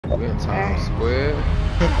We in Times Square.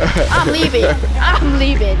 I'm leaving. I'm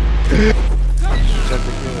leaving. Check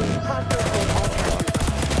the kills.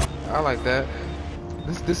 I like that.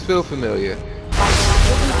 This feel familiar.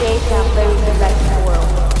 Jiggy Jace Dad plays the best in the world.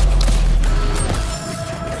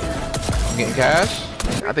 I'm getting cash.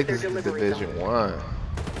 I think this is Division 1.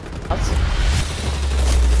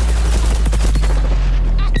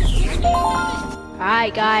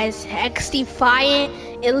 Alright guys, XDefiant.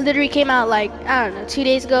 It literally came out like, I don't know, 2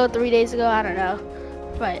 days ago, 3 days ago, I don't know.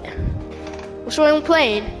 But which one we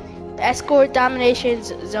playing? Escort,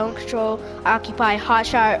 Dominations, Zone Control, Occupy,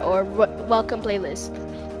 Hotshot, or Welcome Playlist?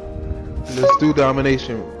 Let's do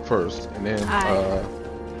Domination first, and then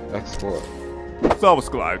Escort.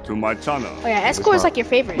 Subscribe to my channel. Oh yeah, Escort is like your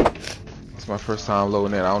favorite. It's my first time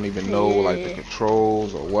loading it. I don't even know like the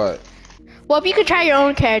controls or what. Well, if you could try your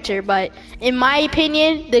own character, but in my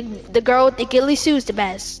opinion, the girl with the ghillie suit is the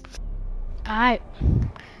best. Alright.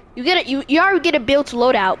 You already get a built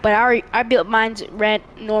loadout, but I built mine's ran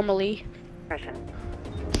normally.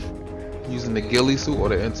 Using the ghillie suit or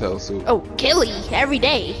the intel suit? Oh, ghillie every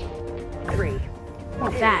day. 3.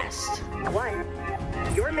 Oh, fast. 1.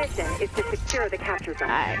 Your mission is to secure the capture zone.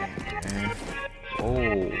 Alright.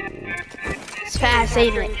 Oh. It's fast,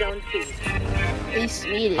 ain't it? Zone C. At least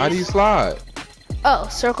me it is. How do you slide? Oh,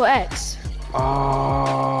 circle X.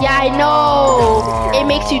 Oh. Yeah, I know. It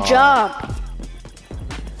makes you jump.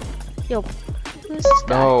 Yo, who's this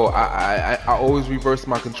guy? No, I always reverse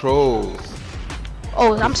my controls.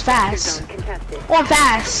 Oh, I'm fast. Oh, I'm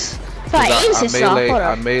fast. So I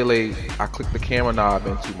click the camera knob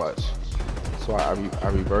in too much, so I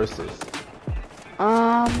reverse it.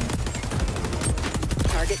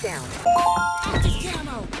 Target down.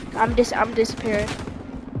 I'm disappearing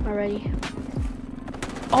already.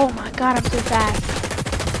 Oh my god, I'm so fast.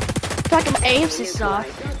 I feel like my aim is off.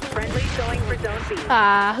 Friendly going for zone B.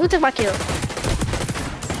 Who took my kill?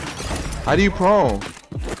 How do you prone?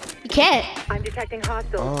 You can't. I'm detecting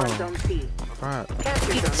hostiles on zone C. Right.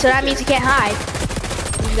 So that means you can't hide.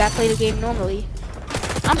 You gotta play the game normally.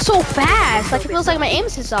 I'm so fast. Like it feels like my aim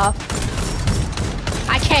is off.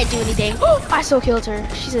 I can't do anything. I still killed her.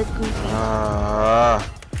 She's a goofy.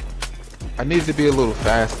 I need to be a little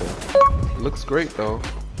faster. It looks great though.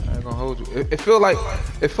 I ain't gonna hold you. It feel like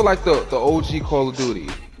the OG Call of Duty.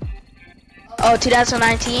 Oh,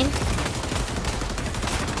 2019.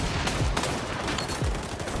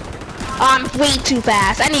 I'm way too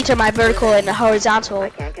fast. I need to turn my vertical and the horizontal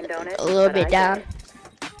a little bit down.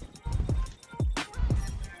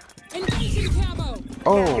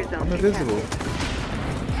 Oh, I'm invisible.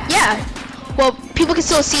 Yeah. Well, people can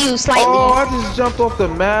still see you slightly. Oh, I just jumped off the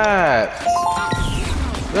map.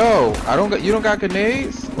 Yo, you don't got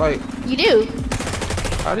grenades? Like you do.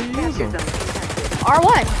 How do you use them?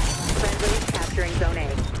 R1. Friendly capturing zone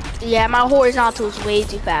A. Yeah, my horizontal is way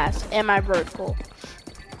too fast, and my vertical.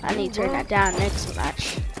 I need to turn that down next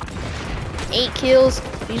match. 8 kills.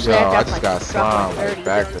 Usually I just got slimed like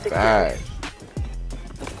back to back.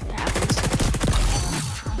 It happens.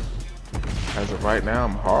 As of right now,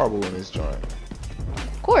 I'm horrible in this joint.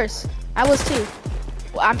 Of course, I was too.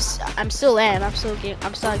 Well, I'm still am. I'm starting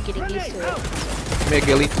getting used to it. Come here,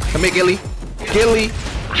 Gilly. Come here, Gilly. Gilly.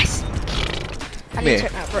 I need to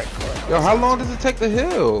turn that vertical. Yo, how long does it take the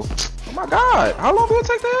hill? Oh my god, how long do it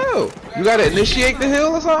take the hill? You gotta initiate the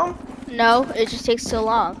hill or something? No, it just takes so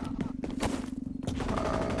long.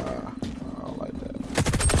 I don't like that.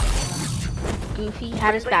 Goofy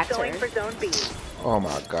had his back turned. Oh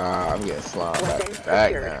my god, I'm getting slimed back to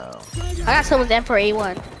back now. I got someone's M for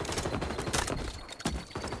A1.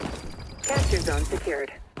 Capture zone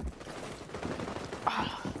secured.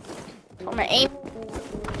 Oh, my aim.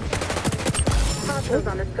 Hostiles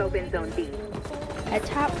on the scope in zone B. At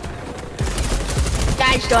top.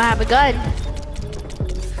 Guys don't have a gun.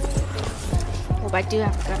 Oh, but I do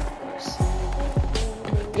have a gun, of course.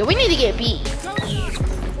 Yo, we need to get B.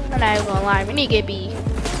 I'm not even gonna lie, we need to get B.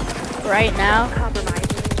 Right now. Compromise.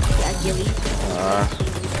 Yeah, Gilly.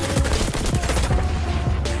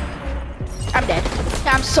 I'm dead.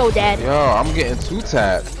 I'm so dead. Yo, I'm getting 2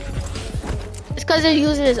 tapped. It's because they're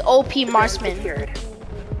using his OP marksman.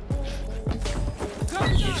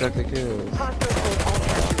 Check the kills.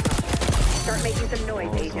 Start making some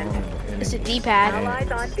noise, agent. It's a D-pad.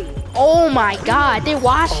 Allies on B. Oh my god, they're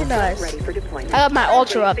watching us. Ready for deployment. I got my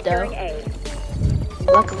ultra up though. Securing A.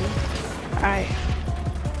 Luckily. Alright.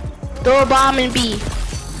 Throw a bomb in B.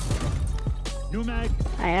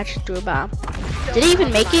 I actually threw a bomb. Did it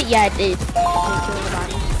even make it? Yeah, it did.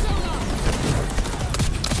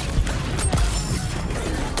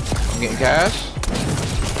 I'm getting cash.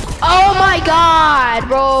 Oh my god,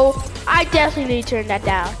 bro. I I definitely need to turn that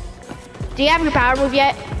down. Do you have your power move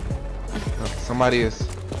yet? Somebody is.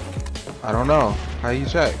 I don't know. How you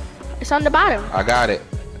check? It's on the bottom. I got it.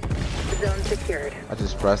 Zone secured. I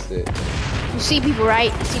just pressed it. You see people,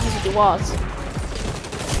 right? You see people through the walls.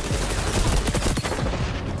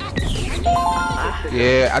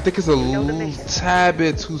 Yeah, I think it's a little tad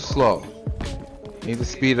bit too slow. Need to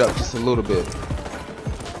speed it up just a little bit.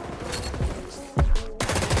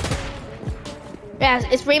 Yeah,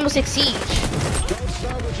 it's Rainbow Six Siege.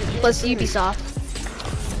 Plus Ubisoft.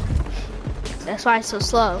 That's why it's so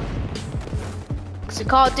slow. Cause in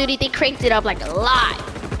Call of Duty they cranked it up like a lot,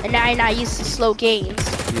 and now you're not used to slow games.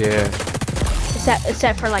 Yeah.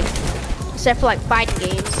 Except for like fighting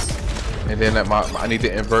games. And then I need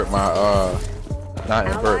to invert my not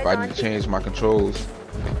invert, but I need to change my controls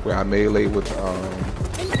where I melee with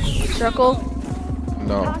Circle.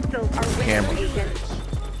 no camera.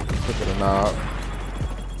 Click of the knob.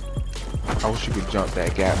 I wish you could jump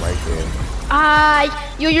that gap right there.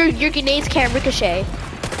 Your grenades can't ricochet.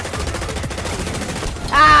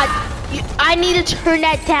 I need to turn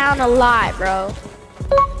that down a lot, bro.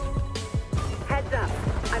 Heads up.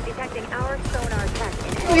 I'm detecting our sonar tech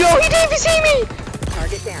in Yo, he didn't even see me.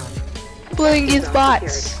 target down. Playing his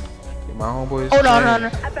bots. My homeboy is Oh no, playing.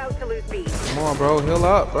 no. About to lose B. Come on, bro. Heal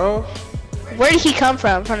up, bro. Where did he come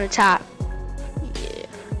from? From the top. Yeah.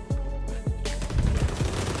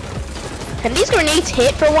 Can these grenades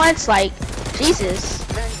hit for once? Like, Jesus.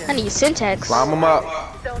 I need syntax. Climb him up.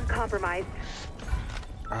 Zone compromised.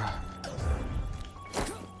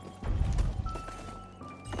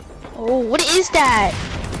 Oh, what is that?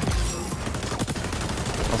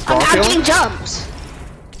 I'm getting jumps.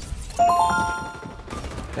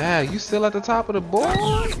 Yeah, you still at the top of the board?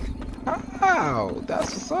 Wow,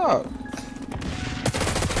 that's what's up.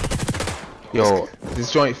 Yo,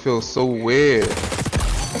 this joint feels so weird.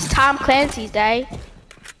 It's Tom Clancy's day.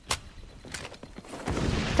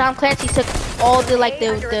 Tom Clancy took all the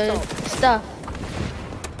the stuff.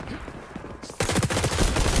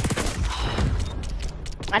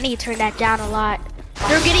 I need to turn that down a lot.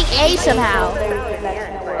 They're getting A somehow.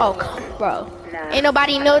 Oh, bro. Ain't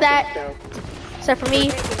nobody know that except for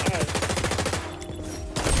me.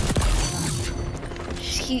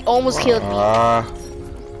 He almost killed me.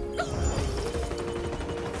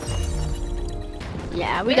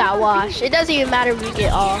 Yeah, we got washed. It doesn't even matter if we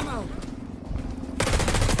get all.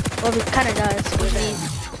 Well, it kind of does.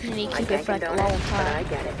 We need to keep it for like a long time.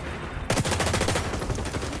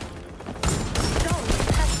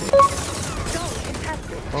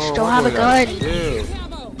 Oh, Still have a gun. Yeah.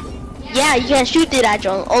 Yeah, you can't shoot through that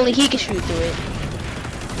drone. Only he can shoot through it.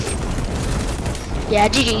 Yeah,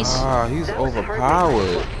 GG's. Ah, he's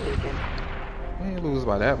overpowered. We ain't lose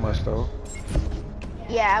by that much though.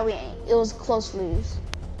 Yeah, we ain't. It was a close lose.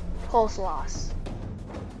 Close loss.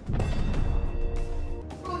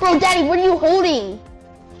 Bro, Daddy, what are you holding?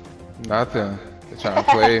 Nothing. They're trying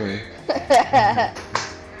to play me.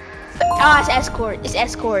 Oh, it's escort. It's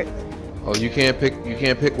escort. Oh, you can't pick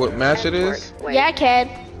what match it is? Yeah, I can.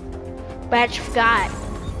 But I just forgot.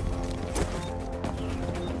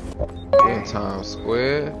 In Times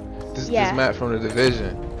Square. This map from the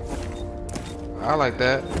Division. I like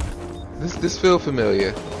that. This feel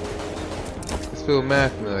familiar. This feel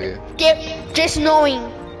mad familiar. Just knowing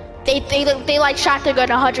they like shot their gun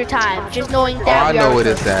 100 times. Just knowing Oh, that. I know what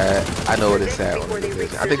it's at. I know what it's at on the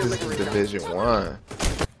Division. I think this is Division 1.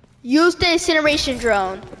 Use the incineration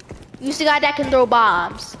drone. Use the guy that can throw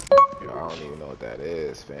bombs. Yo, I don't even know what that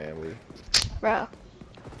is, family. Bro.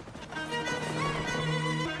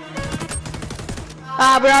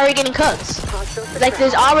 We're already getting cooked. Like,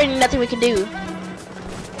 there's already nothing we can do.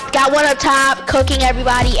 Got one up top, cooking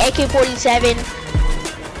everybody, AK-47.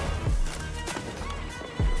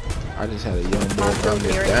 I just had a young boy run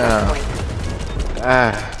me down.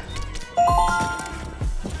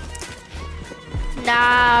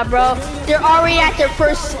 Nah, bro. They're already at their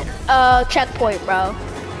first checkpoint, bro.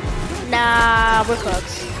 Nah, we're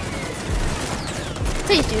cooked.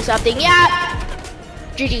 Please do something. Yeah.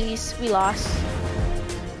 GG's. We lost.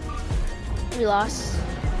 We lost.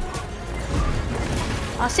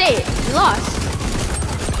 I'll say it. We lost.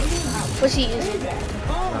 What's he using?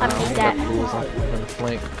 I need that. I'm gonna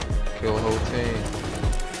flank, kill a whole team.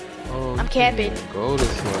 Oh, I'm camping. Go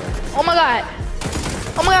this way. Oh my god.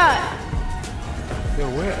 Oh my god. Yo,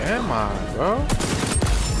 where am I, bro?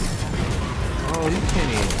 Oh, you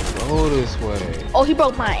can't even go this way. Oh, he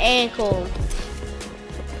broke my ankle.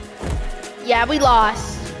 Yeah, we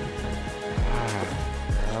lost.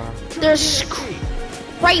 They're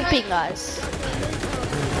scraping us.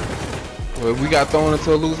 Well, we got thrown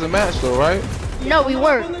into a losing match though, right? No, we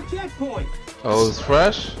weren't. point. Oh, it's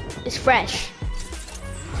fresh? It's fresh.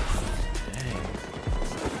 Dang.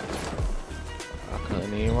 I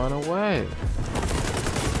couldn't even run away.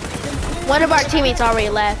 One of our teammates already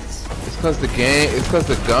left. It's cause the game, it's cause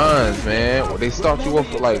the guns, man. They start you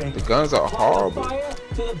off with like, the guns are horrible. Fire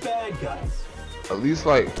to the bad guys. At least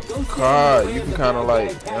like COD, you can kind of like,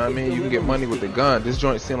 you know what I mean? You can get money with the gun. This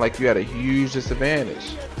joint seemed like you had a huge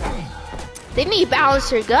disadvantage. They need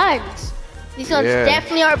balancer guns. These guns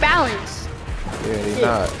definitely are balanced. Yeah, they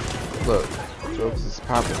not. Look, jokes is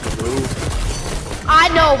popping through. I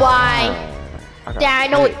know why.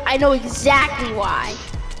 Yeah, I know exactly why.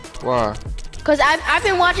 Why? Cause I've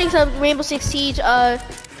been watching some Rainbow Six Siege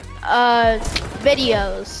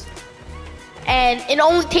videos, and it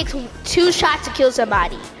only takes 2 shots to kill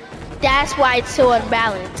somebody. That's why it's so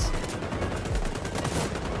unbalanced.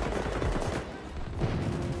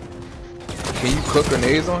 Can you cook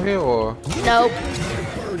grenades on here or? Nope.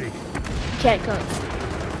 Can't cook.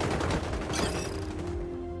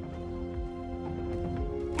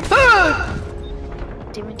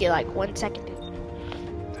 Didn't even get like 1 second.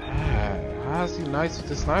 How is he nice with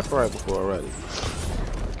the sniper rifle already?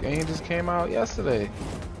 The game just came out yesterday.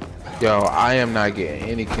 Yo, I am not getting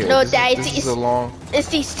any kills. No, this is a long. It's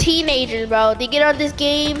these teenagers, bro. They get on this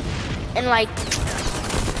game and like.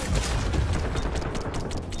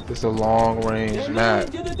 It's a long range map.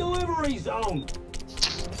 To the delivery zone.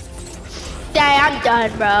 Dang, I'm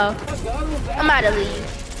done, bro. I'm out of leave.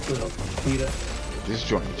 This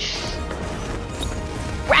joint.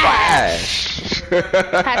 Rash.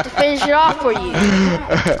 Have to finish it off for you.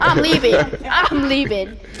 I'm leaving. I'm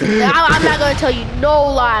leaving. I'm not gonna tell you no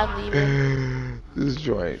lie. I'm leaving. This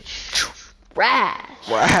joint. Rash.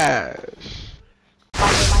 Rash.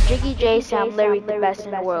 Jiggy Jace, I'm literally the best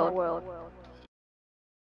in the world.